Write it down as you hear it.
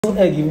No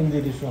egg even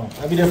did this one.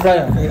 I be the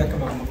fryer.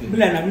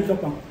 Blend, I mean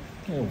chop am.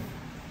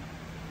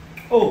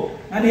 Oh,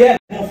 and the egg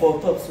one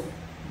for top so.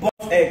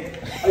 Burnt egg.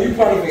 Are you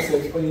proud of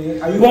yourself? Are you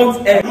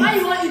burnt egg? Why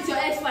you want to eat your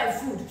ex-wife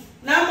food?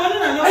 Now money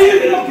na not. Are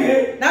you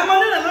okay? Now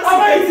money na not.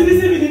 How are you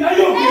this evening? Are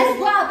you okay? Let's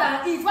go out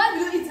and eat. Why do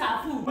you eat her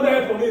food? What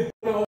are you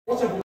doing?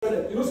 Watch out for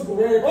you know some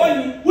wear.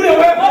 Only. Who they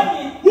wear?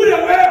 Who they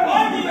wear?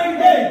 Only.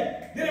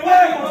 They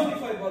wear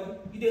for your body.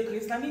 You dey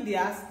craze. Na me dey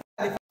ask.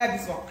 I fire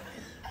this one.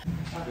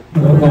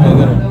 Don't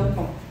come again.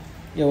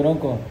 Yeah, we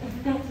don't come.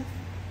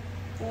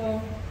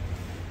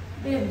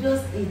 Babe,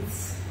 just eat.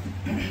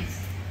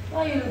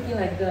 Why are you looking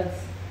like that?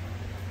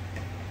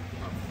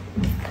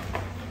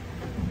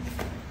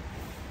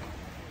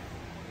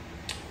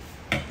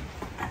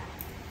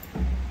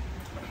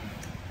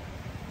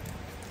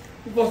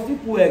 Because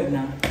people egg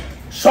now.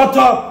 Shut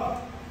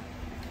up!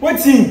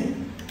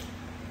 Waiting!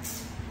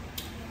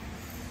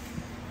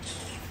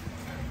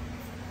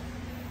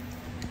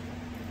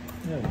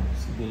 Yeah,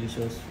 it's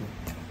delicious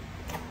food.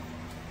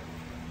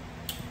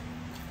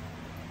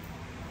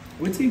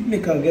 Waiting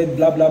make her get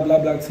blah blah blah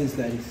blah things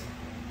like this.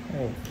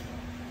 Oh.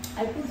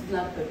 I put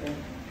black pepper.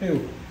 Hey.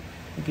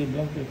 Okay,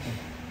 black pepper.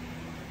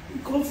 He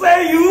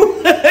concern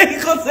you. He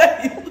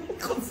concern you. He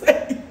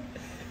concern you.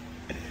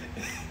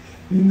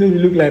 You know you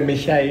look like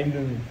Messiah, you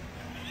know me.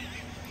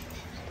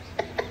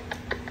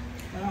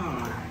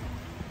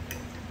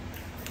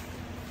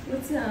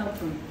 What's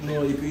happened?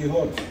 No, it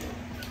hot.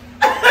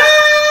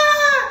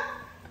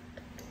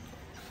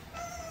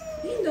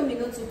 Indomie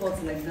not too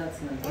hot like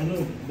that now. I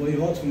know, but it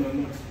hot in my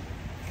mouth.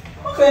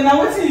 Okay, now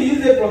what you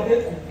use the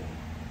potato?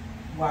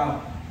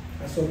 Wow.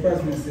 I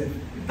surprised myself.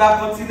 That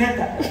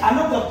continental. I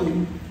not talk to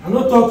you. I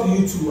not talk to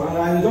you too.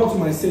 I talk to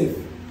myself.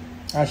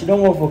 Ah, she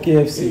don't work for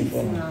KFC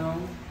for now. Now.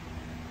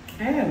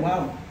 Eh,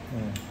 wow.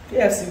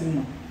 KFC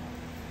woman.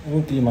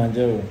 Even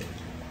Kilimanjaro.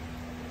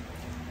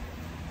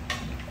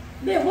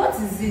 Babe, what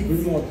is it?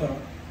 Bring water.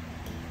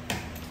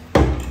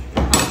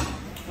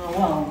 Oh,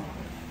 wow.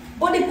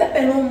 But the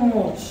pepper not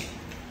much.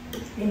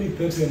 Don't be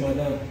pepper,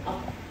 madam.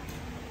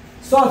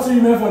 Salt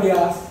remain for the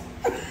ass.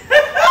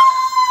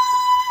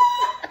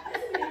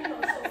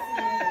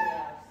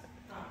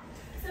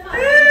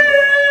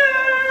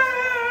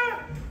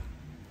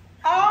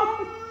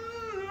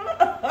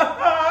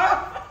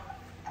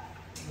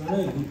 You're not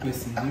a good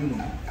person, do you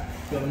know?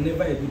 You are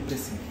never a good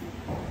person.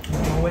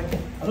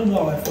 I don't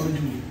know how I followed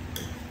you.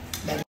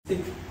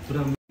 But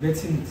I'm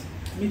betting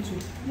it. Me too.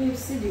 Babe,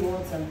 see the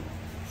water.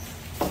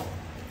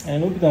 I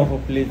know put down for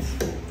plates.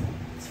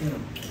 See now,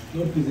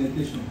 no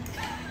presentation.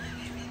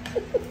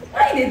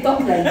 Why they talk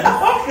like this?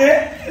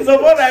 Okay, it's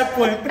about that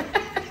point.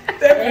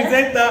 The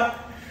presenter,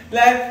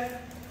 like,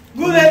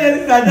 good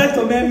ladies and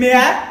gentlemen, may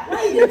I?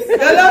 Why they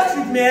Your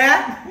lordship, may I?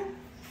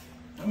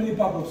 How many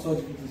packs of salt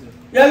you put inside?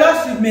 Your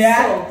lordship, may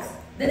I? salt?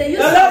 Then they use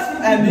Your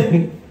lordship, I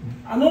mean.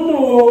 I don't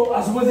know.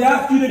 I suppose they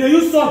ask you, they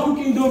use salt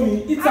cooking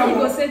Indomie. Eat How you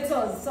go some. say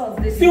salt?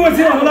 They See what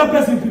another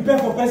person prepare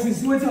for person.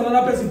 See what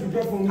another person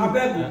prepare for me. I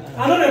beg you.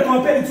 I know they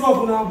compare the two of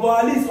them now, but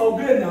at least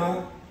upgrade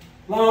now.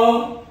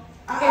 Now,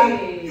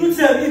 Hey. you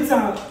tell eat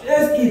some.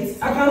 Let's eat.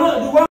 I cannot.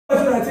 The one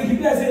person I take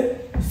it, I say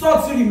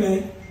salt free,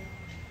 man.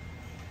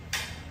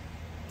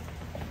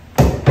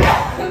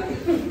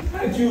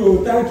 Thank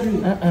you.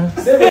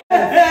 Save a life.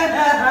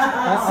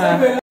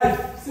 Save a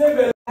life. Save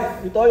a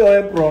life. With all your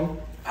apron.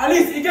 At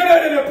least you get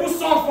there, they put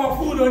salt for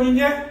food on in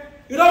here.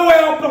 You don't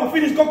wear up and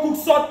finish, go cook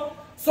salt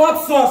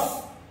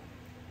sauce.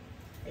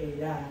 Hey,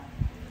 yeah.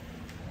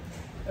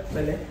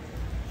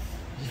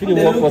 If you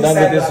work for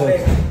that, get salt.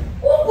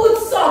 Who put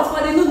salt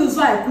for the noodles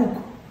while I cook?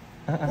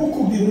 Who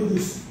cook the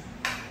noodles?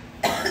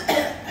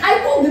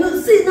 I cook the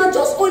noodles. See, not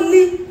just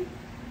only.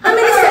 How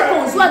many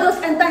seconds? So I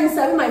just enter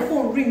inside with my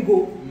phone ring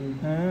go.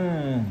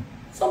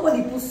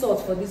 Somebody put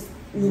salt for this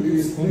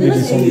noodles. Who They did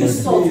don't somebody?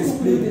 use salt to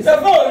cook noodles.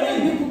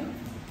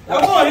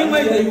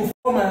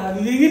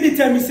 You really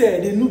tell me say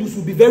the noodles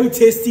will be very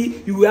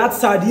tasty. You will add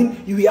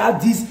sardine, you will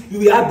add this, you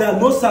will add that.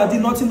 No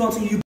sardine, nothing.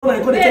 You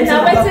Then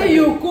now wetin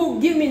you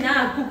cook, give me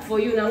now I cook for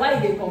you. Now why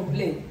you dey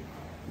complain?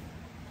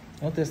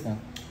 Not taste now.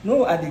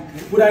 No, I did.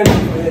 What I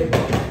know.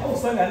 Oh,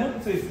 sorry, I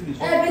know say it's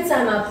finished. Every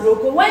time I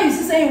proko, why you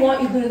see say you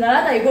want eat noodles, na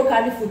that you go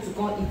carry food to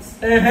come eat.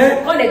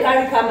 Come dey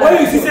carry camera.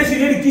 When you see say she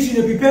did the kitchen,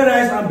 they prepare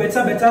rice and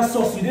better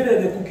sauce. You did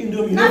the cooking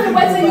dough. Now be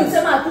wetin you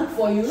say I cook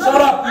for you. Shut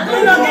up. I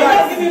You no don't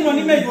know. give me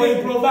money, make you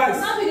improvise.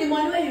 Not be the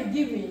money wey you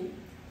give me.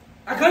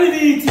 I can't even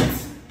eat it.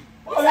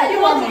 You said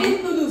you want to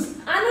eat noodles,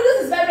 and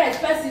noodles is very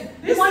expensive.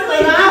 This The money is wey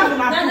you na give me,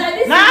 half na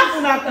this na half is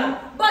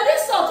una but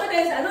this salt wey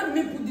dey inside, I no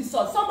be me put this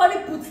salt. Somebody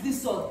put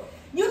this salt.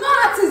 You know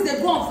how things dey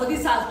go on for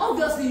this house.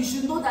 Obviously, you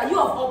should know that you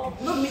of all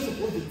people, not me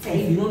supposed to tell If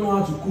you you. don't know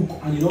how to cook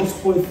and you don't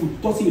spoil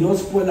food, talk say you don't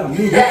spoil am. No,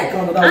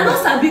 I no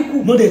sabi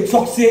cook. No, they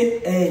talk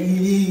say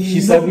She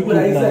sabi cook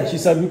now. She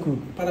sabi cook.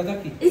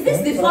 Padagaki. Is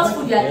this the first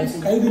food you are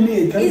eating? Can you give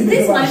me? Is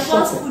this my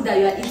first food that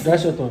you are eating? That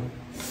shut up.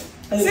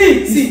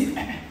 See.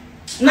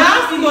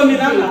 Now, Indomie,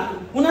 now.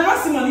 When I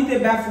not see money, they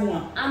buy for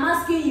one. I'm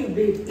asking you,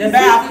 babe. Is They buy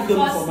this half the the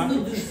first for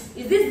noodles?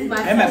 Is this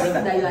my Hey, my first food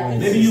brother. that you are eating?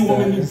 Maybe you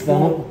want me to It's pour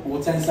not-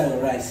 water inside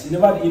your rice. You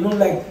don't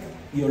like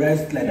your rice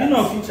like that. You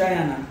know, if you try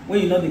now, when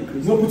you know the crazy.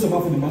 You don't put some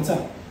for the matter.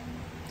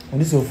 When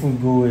this your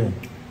food go well,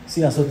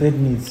 see assorted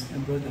meat My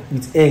brother.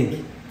 with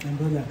egg. My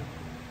brother.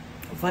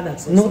 Father,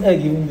 so. No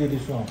egg even dey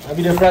this one. I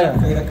be the fryer.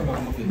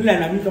 Be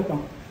like, I'm chop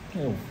am.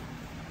 Oh.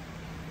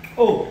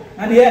 Oh,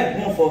 and the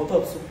egg one for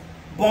top, so.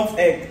 Burnt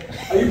egg.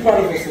 Are you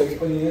proud of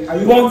yourself? Are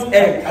you Burnt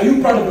egg. Are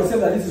you proud of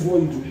yourself that this is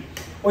what you do?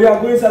 Or you are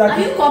going inside Are that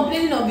you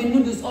complaining of the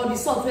noodles or the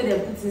salt where they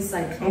put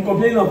inside? I'm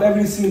complaining of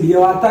everything.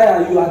 Your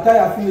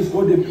attire finish,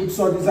 go they put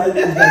salt inside it.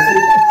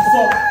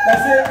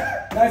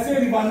 They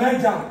say River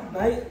Niger.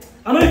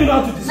 I don't even know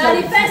how to Now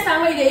describe the first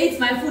time when they eat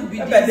my food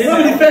be I bet this. It's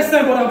not the first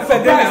time, but I'm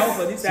surprised.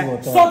 for this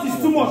time. Salt is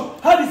too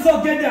much. How did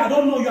salt get there? I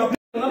don't know. You are blaming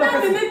another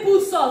Now person. me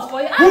put salt for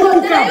you. I Who go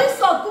cook then I am? use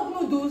salt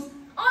cook noodles.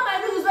 All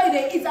my noodles where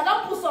they eat, I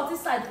don't put salt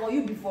inside for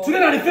you before. Today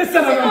na the first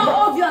time It's I'm. not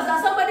obvious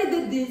that somebody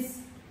did this.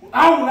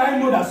 How will I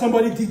know that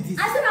somebody did this?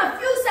 I said a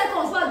few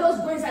seconds while I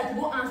just go inside to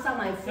go answer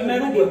my phone. And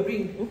then When they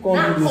bring. Who come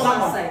Now do this?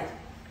 come outside.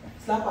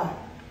 Slapper.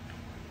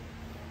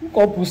 Who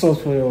can put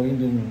sauce for your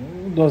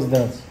indomie? Who does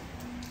that?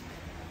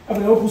 I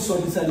mean, I put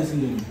salt inside this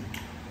thing.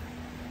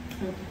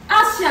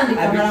 Ask she and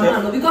the I be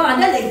cameraman no, because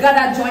and then they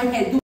gather join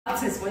head do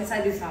access for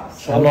inside this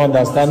house. I don't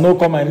understand. No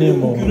call my name.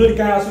 You Oh. know the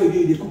kind of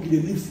way they cook, they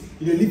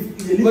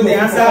leave. Go they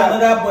answer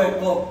another boy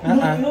call. You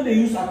know they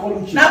use alcohol.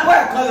 Now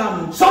boy call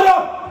am. Shut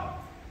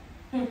up!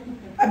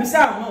 I be say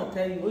I won't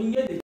tell you. Oh, you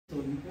get the shit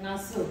on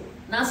you.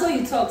 Now so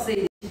you talk say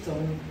they cheat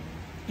on me.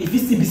 If you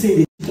still be saying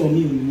they cheat on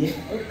me, yeah?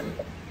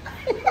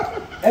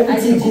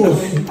 Everything I cheat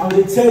goes. on I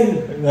will tell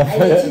you. I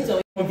dey cheat on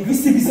you. If you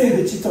still be saying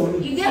they cheat on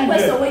me, You get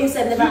question where you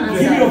said never give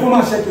me your answer. phone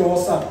and check your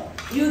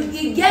WhatsApp.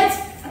 You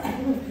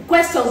get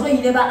questions where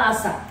you never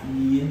answer.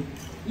 Yeah.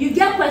 You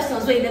get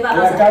questions where you never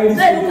Yeah, answer. carry this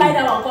No, you food. carry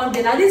that one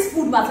content. Now this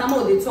food matter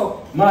more they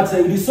talk. Man, I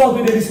tell you, the salt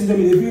when they listen to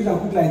me, they feel can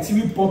cook like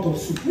 3 pot of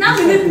soup. Now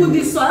we need put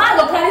this salt. How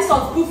you go carry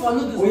salt put for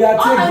noodles? Oh, yeah,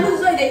 All my take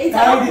noodles where they eat, I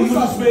carry don't the put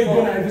noodles salt where you go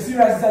before. now. If you see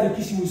rice inside the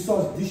kitchen with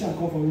sauce, this can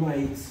come from my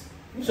eat.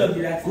 Which of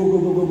the rice? Go, go,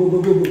 go, go, go,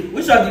 go, go, go.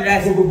 Which of the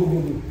rice? Go, go, go, go,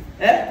 go.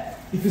 Eh?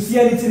 If you see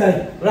anything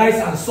like rice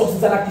and sauce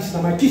inside that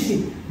kitchen, my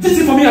kitchen, this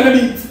is for me and let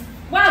me eat.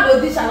 Why I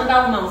go dish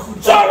another woman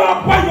food? Shut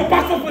up! Why you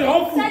pass up for your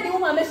own food? Tell the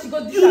woman make she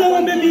go dish. You don't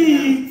want and me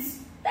eat.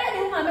 Tell the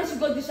woman make she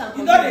go dish and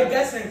You know they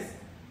get sense.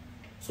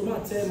 So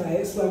man, tell my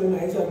ex-wife,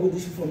 go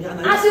dish for me and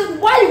As you,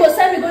 why you go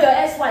send me go your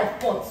ex-wife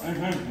pot?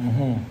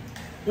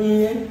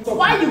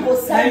 Why you go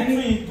send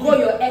me go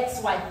your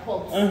ex-wife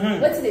pot?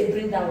 What did they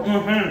bring down?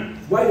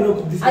 Why you not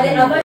cook this? And then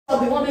avoid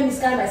trouble. You want me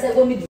miscarry myself?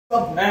 Go meet the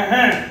trouble.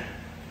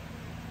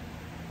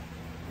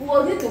 We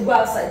will need to go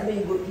outside when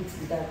you go eat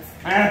with that.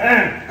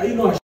 Are you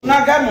not?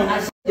 Now get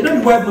money. You know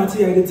the wife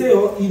material. They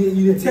tell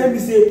you, they tell me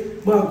say,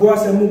 man, go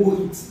outside, man, go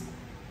eat.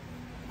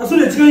 And so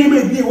they tell you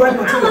make be wife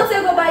I'm material. not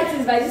saying go buy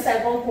things by this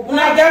side. Come cook.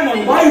 Now get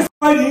money. Why you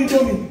find the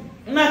indomie?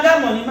 Now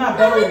get money. Now Now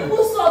borrow. me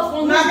put salt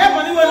for Now get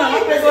money when I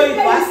not pay go eat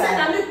You outside. say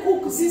na me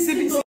cook.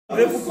 CCTV.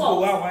 Put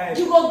salt.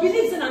 You go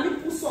believe say na me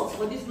put salt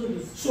for this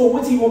noodles. So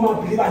what do you want me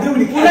to believe? I don't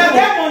really care. Now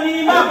get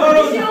money. Now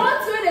borrow. If you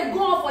want to when they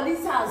go up for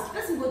this house,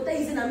 person go tell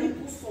you say na me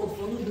put salt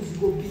for noodles. You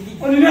go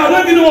believe. I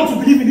don't even want to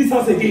believe in this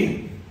house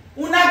again.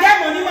 Una get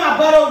money. Now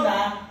borrow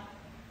now.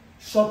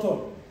 Shut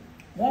up.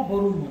 One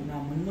borrow money now.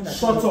 Money.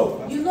 Shut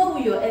up. You know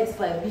who your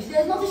ex-wife is.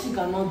 There's nothing she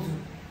cannot do.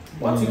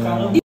 What you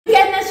cannot. The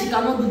wickedness she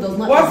cannot do does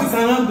not. What you exist.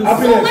 cannot do.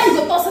 Happy- So why you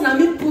go toss and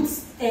me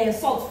put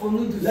salt for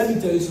noodles? Let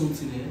me tell you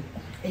something.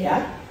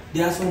 Yeah.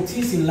 There are some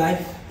things in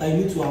life that you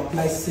need to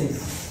apply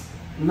sense.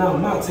 Now,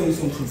 I'll tell you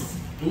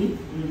something.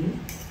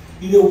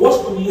 You dey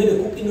wash on you,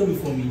 they cooking on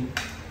for me,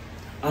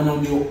 and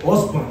I'm your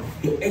husband,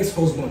 your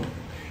ex-husband.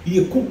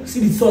 You dey cook, see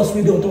the sauce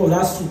wey dey on top of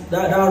that soup,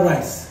 that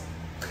rice.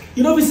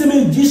 You know, if you say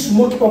me dish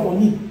more keep up on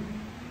me.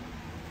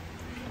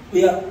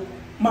 Yeah,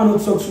 man,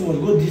 not talk too much.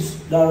 Go dish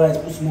that rice,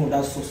 put some more of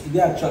that sauce. If they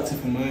attractive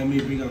for my eye,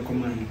 maybe bring and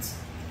come and eat.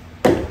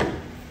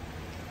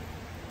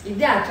 If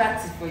they are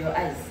attractive for your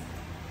eyes.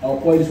 I'll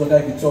pour this water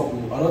if you talk.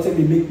 I don't think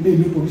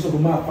make provision for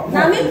my.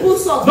 Now me put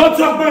salt. Don't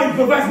talk about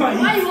improvise my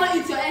Why eat. you want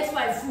eat your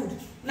ex-wife food?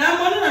 Now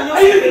money na not.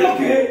 Are you even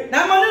okay?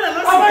 Now money na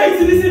not. Am I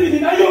eating this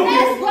evening? Are you okay?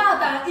 Let's go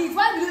out and eat.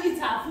 Why do you eat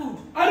her food?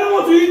 I don't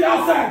want to eat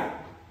outside.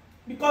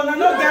 Because I You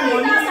don't get don't eat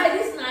money. outside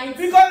this night.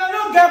 Because I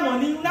don't get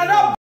money.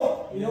 Now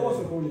don't. You know what's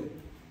the problem?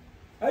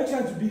 Are you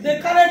trying to be? The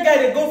current guy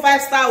they go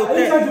 5-star Are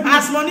you trying to hotel. be-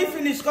 As money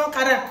finish, come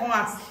carry come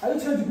out. Are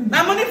you trying to be?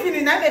 Now money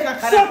finish, now they can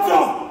carry. Shut come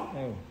out. up!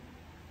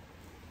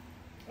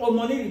 Oh,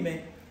 money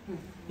remain.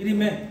 It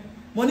remain.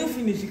 Money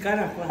finish, you carry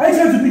come Are out. you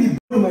trying to be the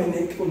bone in my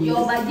neck? You're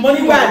overgiving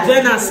Money me where I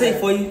headache. join and say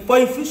for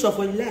your future,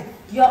 for your life.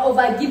 You're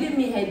overgiving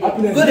me headache.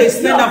 Happiness. Go they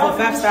spend You're that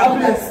for 5-star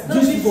hotel. Happiness.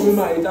 This is for me,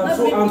 man.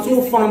 I'm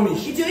so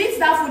famished. If you eat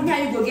that food, me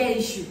and you go get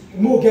issue.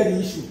 No get the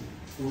issue.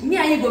 Me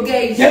and you go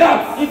get issue. Get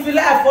out! If you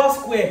like 4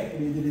 square.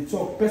 They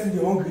talk. Person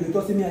they hungry. They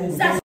talk to me and you.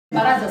 See as you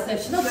embarrass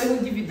yourself. She not going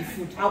to give you the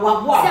food. See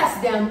Wow.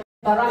 as they embarrass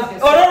Oh,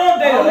 yourself. no, I don't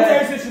there.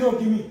 tell you say she don't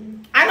give me.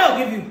 I don't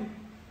give you.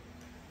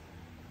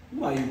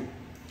 Who are you?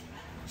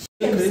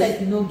 You say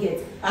yourself, you no get.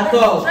 At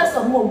all. Try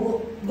some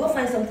more. Go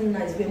find something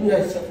nice.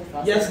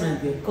 Yes, my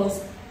dear.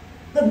 Because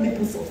let me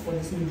put salt for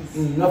this noodles.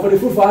 Now for the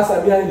food for us,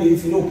 behind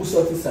it, you know, put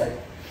salt inside.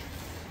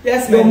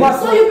 Yes, Your my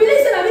master. So you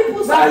believe that I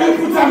put salt? Now you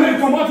put some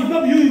come out. If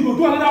not you go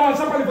do another one.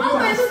 Somebody How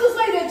many noodles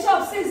why they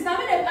chop since? Now I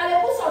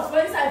put salt for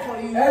inside for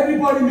you.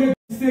 Everybody make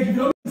mistake. If you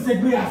don't make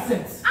mistake, we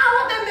accept. I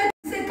want them make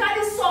mistake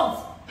carry salt.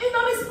 You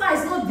know me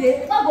spice not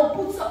there. Not go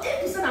put salt.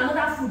 If you send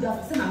another food, you have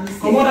to send a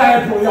mistake. Come on,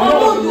 that apron. You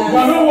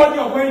are not worthy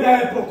of wearing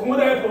that apron. Come on,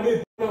 that apron.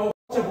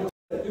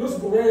 You know, so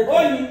wear it.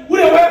 Who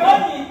they wear?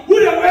 Who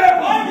they wear?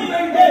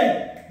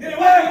 They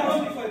wear it.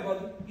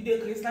 You dey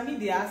Chris, na me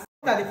dey ask.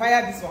 That they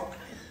fire this one.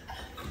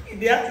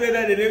 They ask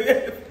whether they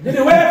wear.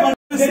 They wear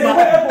it. They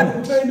wear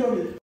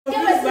it.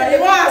 They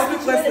won't ask me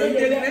question.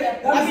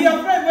 I be your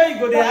friend when you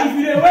go there. If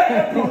you wear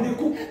apron, they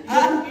cook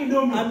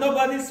indomie. I'm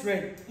nobody's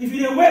friend. If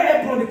you wear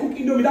apron, they cook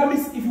indomie. That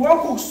means if you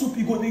want cook soup,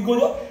 you go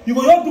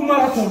not do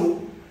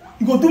marathon.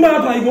 You go do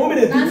marathon. You go make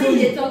the video.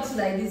 They talk to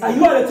like this. And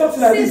you are the talk to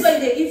like Since this. when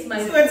they eat my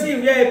food.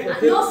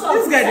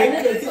 This guy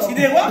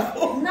they walk.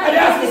 And they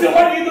ask me say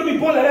why you indomie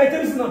boil like that?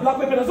 Tell me say na black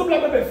pepper. Na so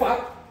black pepper fat.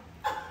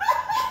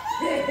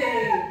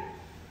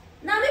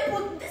 Now they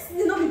put this.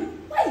 You know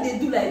why they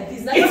do like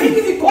this? Now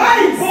Why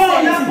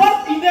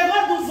born? If they go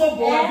do so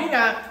born,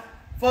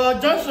 for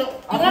junction.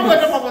 You want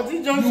to go for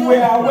this junction? You were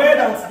aware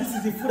that this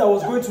is the food I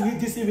was going to eat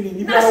this evening.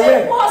 You were Now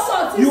aware.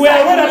 you You were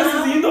aware that this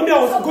is the indomie I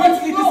was going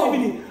to eat this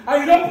evening, and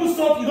you don't put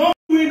salt. You don't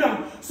do it now.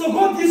 So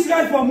go this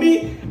guy for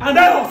me, and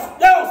that was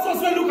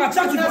sauce when look at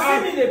church.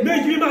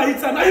 Make me my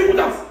eater. Now you put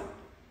that.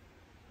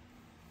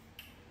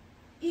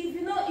 If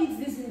you don't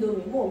eat this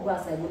indomie, more go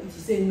outside. But if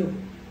you say no,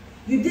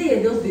 you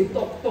dey just dey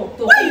talk.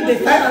 Why you dey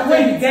fight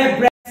when you get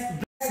breast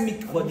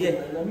meat for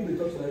there?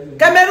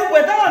 Cameroon,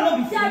 where that one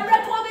no be. They are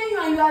recording you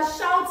and you are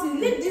shouting.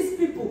 Leave these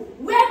people.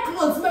 Wear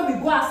clothes when we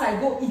go outside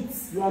go eat.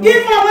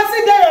 Give her what's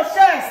in there your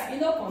chest. You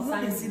know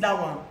concern. You see that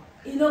one.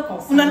 You know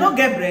concern. Una no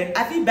get bread.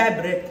 I fit buy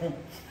bread.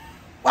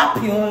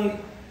 Wap your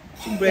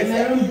bread.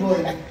 Cameroon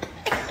boy.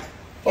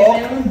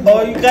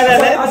 Or you gotta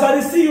let. As I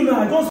see you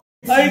now, just.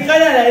 Or you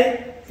gotta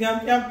let.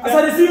 As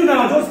I see you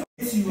now, just.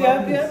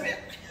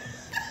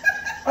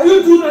 Are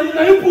you doing?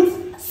 Now you put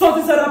salt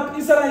inside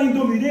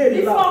indomie there.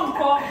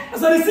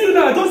 As I see you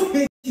now, I just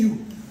hate you.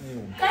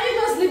 Can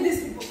you just leave these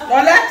people?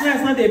 Your last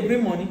chance not they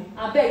bring money.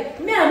 I beg.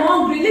 Me, I'm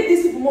hungry. Leave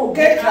these people more.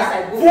 Okay.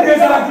 Food is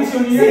like this.